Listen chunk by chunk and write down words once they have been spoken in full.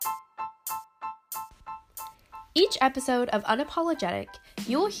Each episode of Unapologetic,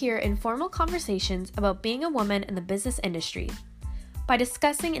 you will hear informal conversations about being a woman in the business industry. By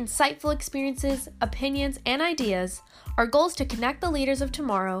discussing insightful experiences, opinions, and ideas, our goal is to connect the leaders of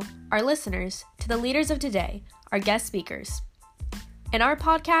tomorrow, our listeners, to the leaders of today, our guest speakers. In our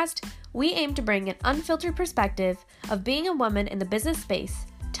podcast, we aim to bring an unfiltered perspective of being a woman in the business space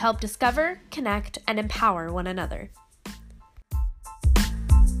to help discover, connect, and empower one another.